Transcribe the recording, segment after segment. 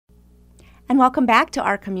And welcome back to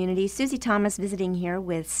our community. Susie Thomas visiting here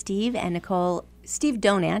with Steve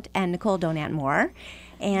Donant and Nicole Donant Moore.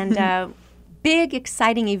 And big,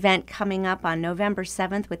 exciting event coming up on November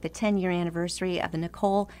 7th with the 10-year anniversary of the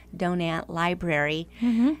Nicole Donant Library.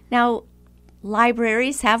 Now,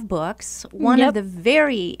 libraries have books. One of the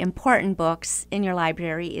very important books in your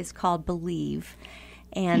library is called Believe.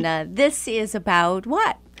 And this is about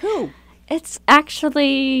what? Who? It's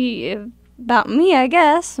actually about me, I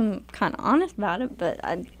guess. I'm kind of honest about it, but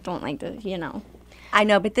I don't like to, I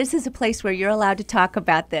know, but this is a place where you're allowed to talk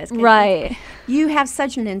about this. Right. You have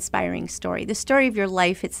such an inspiring story. The story of your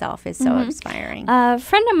life itself is so inspiring. A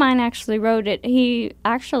friend of mine actually wrote it. He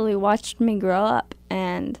actually watched me grow up,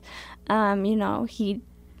 and, he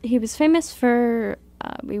was famous for,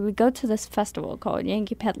 we would go to this festival called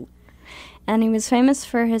Yankee Peddler, and he was famous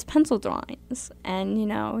for his pencil drawings, and,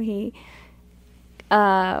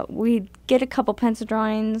 we'd get a couple pencil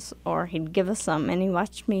drawings, or he'd give us some, and he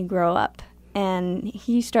watched me grow up. And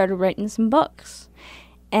he started writing some books.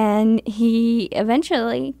 And he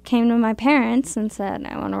eventually came to my parents and said,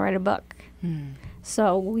 I want to write a book.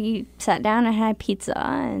 So we sat down and had pizza,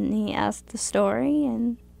 and he asked the story,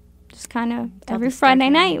 and just kind of every Friday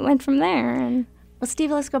night went from there. And well,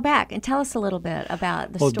 Steve, let's go back and tell us a little bit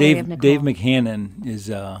about the story of Nicole. Dave McHannon is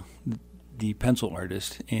the pencil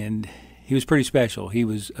artist, and he was pretty special. He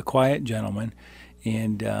was a quiet gentleman,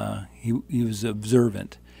 and he was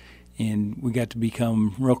observant. And we got to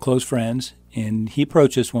become real close friends. And he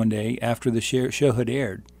approached us one day after the show had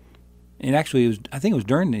aired. And actually, I think it was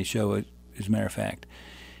during the show, as a matter of fact.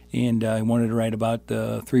 And he wanted to write about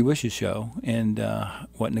the Three Wishes show and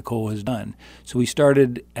what Nicole has done. So we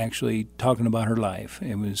started actually talking about her life.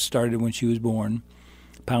 It was started when she was born,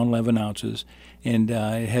 pound 11 ounces. And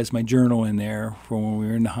it has my journal in there from when we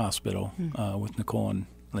were in the hospital with Nicole and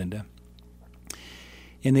Linda.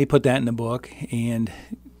 And they put that in the book, and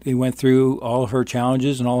they went through all of her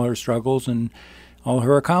challenges and all her struggles and all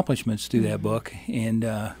her accomplishments through that book. And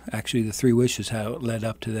actually, the Three Wishes, how it led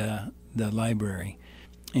up to the library.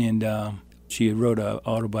 And she had wrote an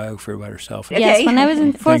autobiography about herself. Yes, when I was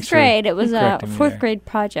in fourth grade, it was a fourth grade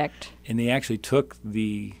project. And they actually took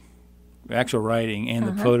the actual writing and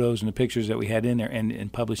the photos and the pictures that we had in there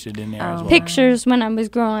and published it in there as well. Pictures when I was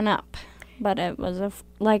growing up. But it was,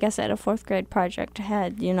 like I said, a fourth grade project. It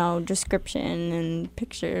had, description and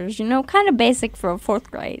pictures, kind of basic for a fourth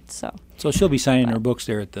grade. So she'll be signing her books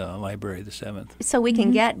there at the library the 7th. So we can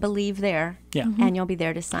get Believe there, and you'll be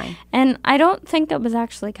there to sign. And I don't think it was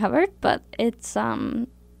actually covered, but it's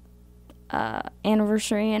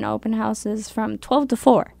anniversary and open houses from 12 to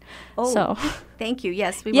 4. Oh, so. Thank you.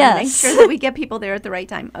 Yes, we want to make sure that we get people there at the right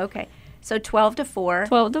time. Okay, so 12 to 4.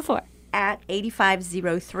 12 to 4. At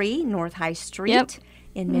 8503 North High Street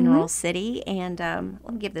in Mineral City. And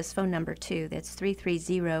let me give this phone number, too. That's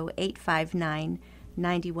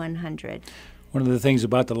 330-859-9100. One of the things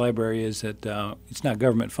about the library is that it's not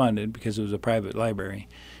government funded because it was a private library.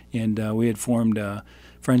 And we had formed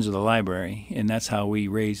Friends of the Library, and that's how we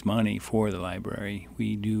raise money for the library.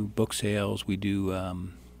 We do book sales. We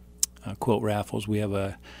do quilt raffles. We have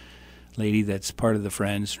a lady that's part of the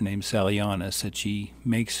Friends. Her name's Sally Yanis, that she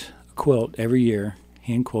makes quilt every year,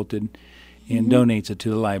 hand quilted, and donates it to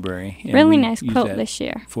the library. And really nice quilt this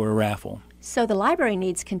year for a raffle. So the library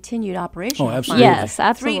needs continued operation. Oh, absolutely. Yes,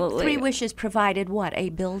 absolutely. Three Wishes provided what? A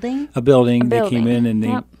building? A building. They came in and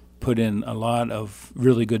they put in a lot of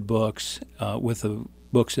really good books with the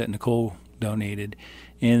books that Nicole donated,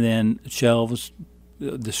 and then shelves.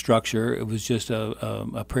 The structure, it was just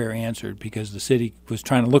a prayer answered because the city was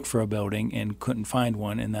trying to look for a building and couldn't find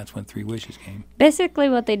one, and that's when Three Wishes came. Basically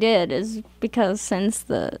what they did is because since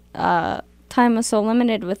the time was so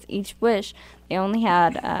limited with each wish, they only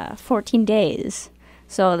had 14 days.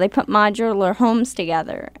 So they put modular homes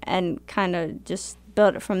together and kind of just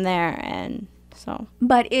built it from there, and so.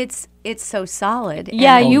 But it's so solid.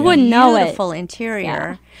 Yeah, you wouldn't know it. Beautiful interior.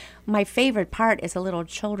 Yeah. My favorite part is a little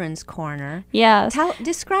children's corner. Yes.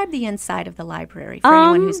 Describe the inside of the library for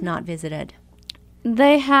anyone who's not visited.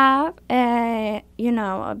 They have a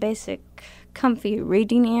basic comfy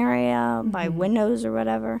reading area by windows or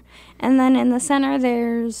whatever. And then in the center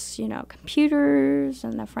there's, computers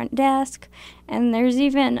and the front desk. And there's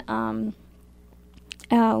even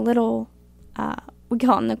a little, we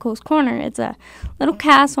call it Nicole's Corner. It's a little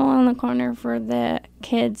castle in the corner for the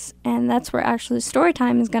kids, and that's where actually story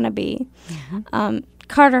time is going to be.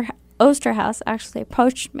 Carter Osterhaus actually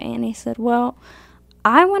approached me, and he said, well,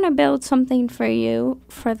 I want to build something for you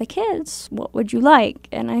for the kids. What would you like?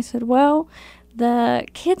 And I said, well, the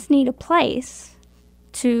kids need a place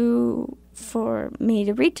for me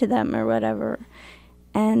to read to them or whatever.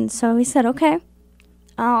 And so he said, okay,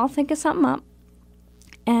 I'll think of something up.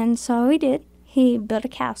 And so he did. He built a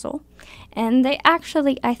castle. And they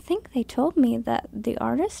actually, I think they told me that the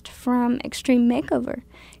artist from Extreme Makeover,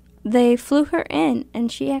 they flew her in,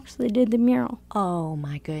 and she actually did the mural. Oh,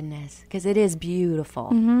 my goodness, because it is beautiful.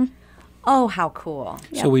 Mm-hmm. Oh, how cool.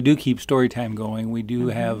 So we do keep story time going. We do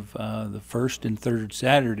have the first and third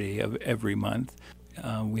Saturday of every month.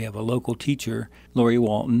 We have a local teacher, Lori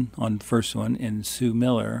Walton, on the first one, and Sue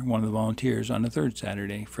Miller, one of the volunteers, on the third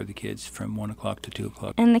Saturday for the kids from 1 o'clock to 2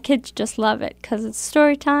 o'clock. And the kids just love it because it's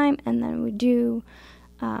story time, and then we do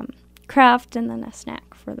craft and then a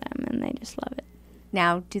snack for them, and they just love it.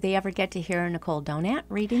 Now, do they ever get to hear Nicole Donat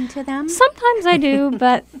reading to them? Sometimes I do,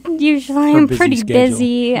 but usually Her I'm busy pretty schedule.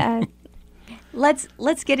 busy.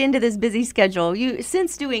 Let's get into this busy schedule. You,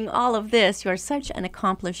 since doing all of this, you're such an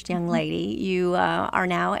accomplished young lady. You are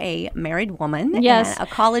now a married woman, Yes. and a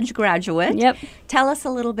college graduate. Yep. Tell us a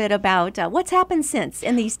little bit about what's happened since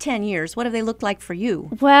in these 10 years. What have they looked like for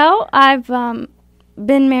you? Well, I've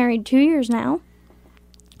been married 2 years now,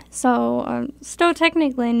 so I'm still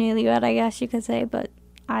technically newlywed, I guess you could say, but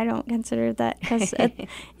I don't consider that because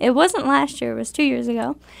it wasn't last year. It was 2 years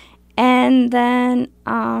ago. And then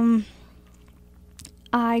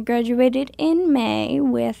I graduated in May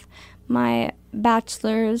with my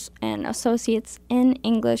bachelor's and associates in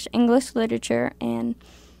English literature, and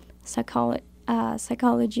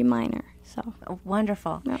psychology minor. So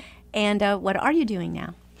Wonderful. Yep. And what are you doing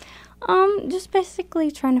now? just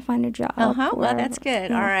basically trying to find a job. Well, where- that's good.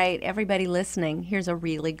 yeah. All right, everybody listening, here's a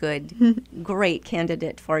really good, great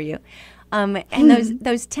candidate for you. And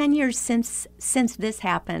those 10 years since this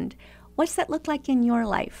happened, what's that look like in your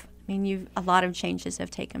life? I mean, a lot of changes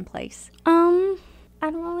have taken place. I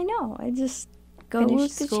don't really know. I just go Finish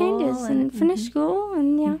with the school changes and- and finish school,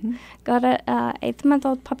 and got a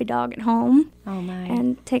 8-month-old puppy dog at home. Oh my!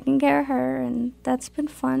 And taking care of her, and that's been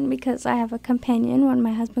fun because I have a companion when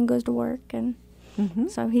my husband goes to work, and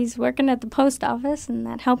so he's working at the post office, and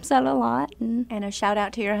that helps out a lot. And And a shout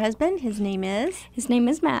out to your husband. His name is his name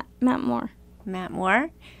is Matt Moore. Matt Moore,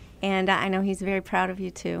 and I know he's very proud of you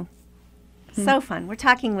too. So fun. We're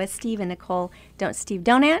talking with Steve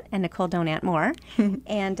Donat and Nicole Donat Moore,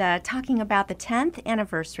 and talking about the 10th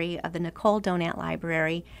anniversary of the Nicole Donat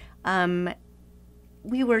Library.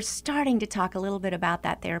 We were starting to talk a little bit about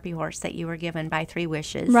that therapy horse that you were given by Three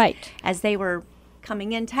Wishes. Right. As they were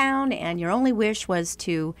coming in town, and your only wish was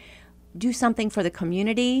to do something for the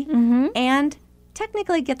community and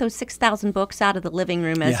technically get those 6,000 books out of the living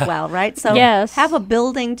room as well, right? So Yes. have a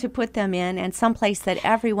building to put them in and someplace that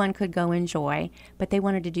everyone could go enjoy, but they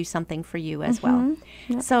wanted to do something for you as well.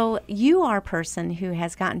 Yep. So you are a person who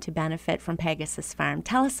has gotten to benefit from Pegasus Farm.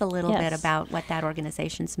 Tell us a little bit Yes. about what that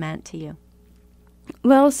organization's meant to you.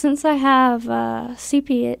 Well, since I have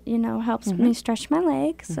CP, it helps me stretch my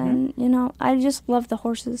legs, and I just love the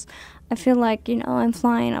horses. I feel like I'm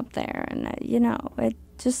flying up there, and it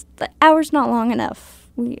just the hour's not long enough.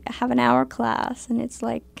 We have an hour class, and it's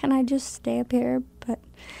like, can I just stay up here? But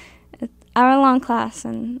it's hour-long class,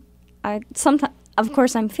 and I sometimes, of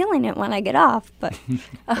course, I'm feeling it when I get off, but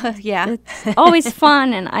Yeah. it's always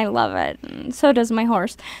fun, and I love it. And so does my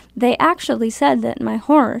horse. They actually said that my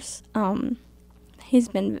horse, he's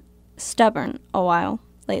been stubborn a while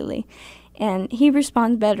lately, and he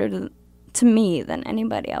responds better to me than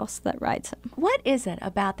anybody else that rides him. What is it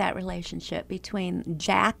about that relationship between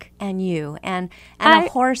Jack and you and a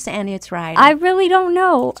horse and its rider? I really don't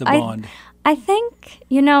know. It's a bond. I think,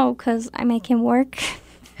 because I make him work.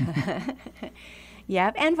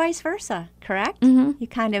 Yep, and vice versa, correct? Mhm. You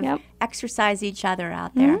kind of Yep. exercise each other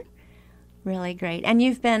out there. Really great. And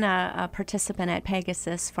you've been a participant at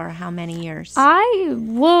Pegasus for how many years?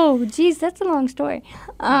 Whoa, geez, that's a long story.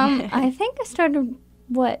 I think I started,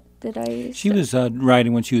 She was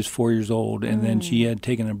riding when she was 4 years old, and then she had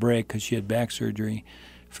taken a break because she had back surgery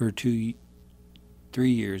for 3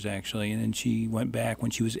 years, actually, and then she went back when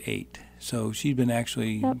she was 8. So she'd been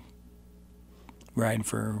actually riding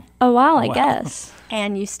for a while, a I while. guess.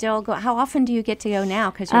 And you still go, how often do you get to go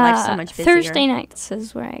now because your life's so much busier? Thursday nights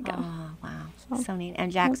is where I go. Oh, wow. So neat.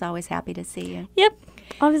 And Jack's always happy to see you. Yep,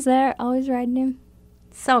 always there, always riding him.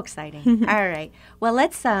 So exciting. All right. Well,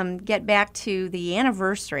 let's get back to the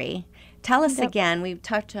anniversary. Tell us again, we've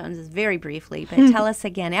touched on this very briefly, but tell us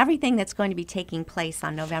again everything that's going to be taking place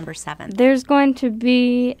on November 7th. There's going to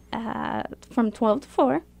be, from 12 to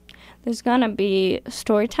 4, there's going to be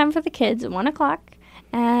story time for the kids at 1 o'clock,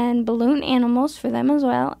 and balloon animals for them as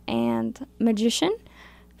well, and magician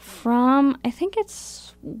from, I think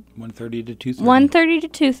it's 1:30 to 2:30. 1:30 to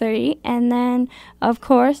 2:30, and then, of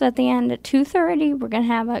course, at the end at 2:30, we're going to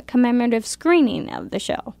have a commemorative screening of the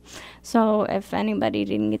show. So if anybody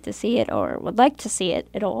didn't get to see it or would like to see it,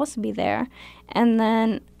 it'll also be there. And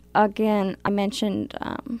then, again, I mentioned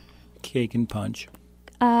Cake and punch.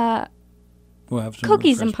 We'll have some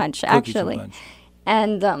cookies and punch, cookies actually. And punch.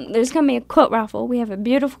 And there's going to be a quilt raffle. We have a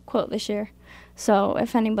beautiful quilt this year. So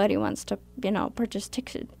if anybody wants to, purchase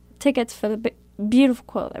tickets for the beautiful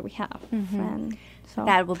quilt that we have. And so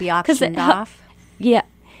That will be auctioned off? Yeah.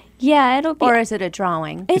 Yeah, it'll be. Or is it a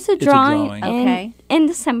drawing? It's a drawing. Okay. In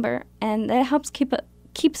December, and it helps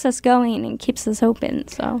keeps us going and keeps us open.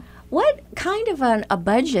 So. What kind of a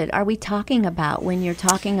budget are we talking about when you're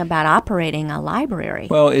talking about operating a library?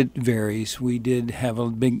 Well, it varies. We did have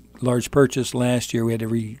a large purchase last year. We had to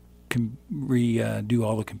redo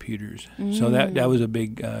all the computers. So that was a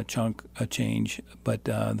big chunk of change. But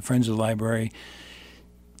the Friends of the Library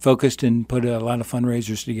focused and put a lot of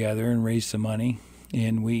fundraisers together and raised some money.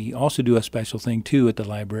 And we also do a special thing, too, at the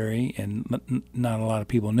library. And not a lot of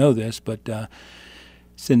people know this, but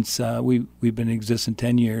since we've been in existence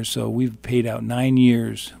 10 years, so we've paid out 9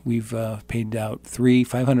 years. We've paid out 3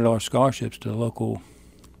 $500 scholarships to the local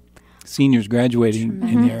seniors graduating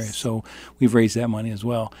in the area. So we've raised that money as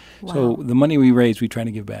well. Wow. So the money we raise, we try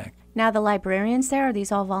to give back. Now, the librarians there, are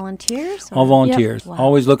these all volunteers? All volunteers. Yep. Wow.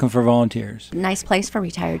 Always looking for volunteers. Nice place for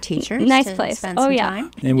retired teachers. Nice to place. Spend Oh, some yeah.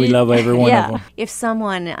 time. And we love every one of them. If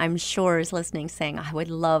someone, I'm sure, is listening saying, I would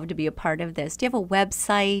love to be a part of this, do you have a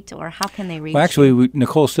website or how can they reach Well, actually,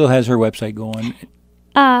 Nicole still has her website going.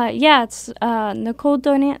 Yeah, it's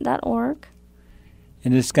NicoleDonant.org.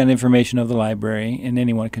 And it's got information of the library, and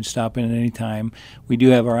anyone can stop in at any time. We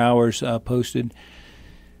do have our hours posted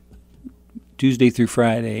Tuesday through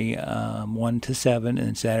Friday, 1 to 7,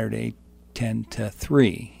 and Saturday, 10 to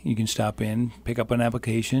 3. You can stop in, pick up an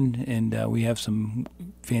application, and we have some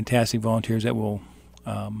fantastic volunteers that will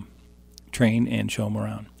train and show them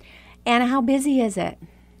around. And how busy is it?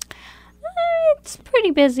 It's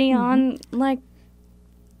pretty busy on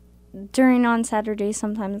Saturdays.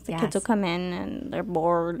 Sometimes the kids will come in and they're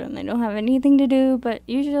bored and they don't have anything to do. But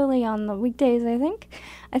usually on the weekdays, I think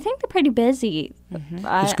they're pretty busy.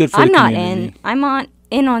 It's good for I'm the not community. I'm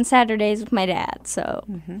in on Saturdays with my dad. So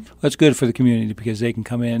That's good for the community because they can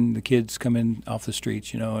come in. The kids come in off the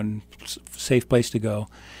streets, and safe place to go.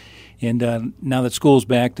 And now that school's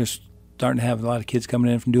back, they're starting to have a lot of kids coming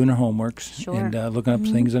in from doing their homeworks and looking up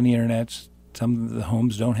things on the internet. Some of the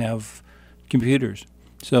homes don't have computers.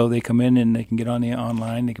 So they come in and they can get on the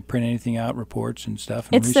online. They can print anything out, reports and stuff.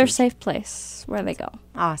 And it's their research. safe place where they go.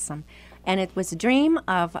 Awesome. And it was a dream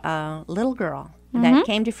of a little girl that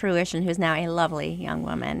came to fruition, who's now a lovely young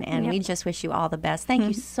woman. And we just wish you all the best. Thank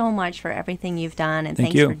you so much for everything you've done. And Thank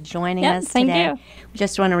thanks you. for joining Yep, us thank today. you. We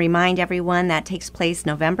just want to remind everyone that takes place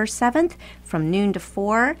November 7th from noon to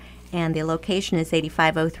 4. And the location is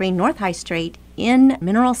 8503 North High Street in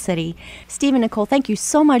Mineral City. Steve and Nicole, thank you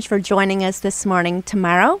so much for joining us this morning.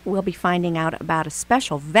 Tomorrow, we'll be finding out about a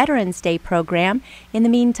special Veterans Day program. In the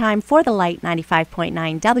meantime, for the Light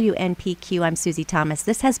 95.9 WNPQ, I'm Susie Thomas.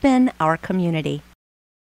 This has been Our Community.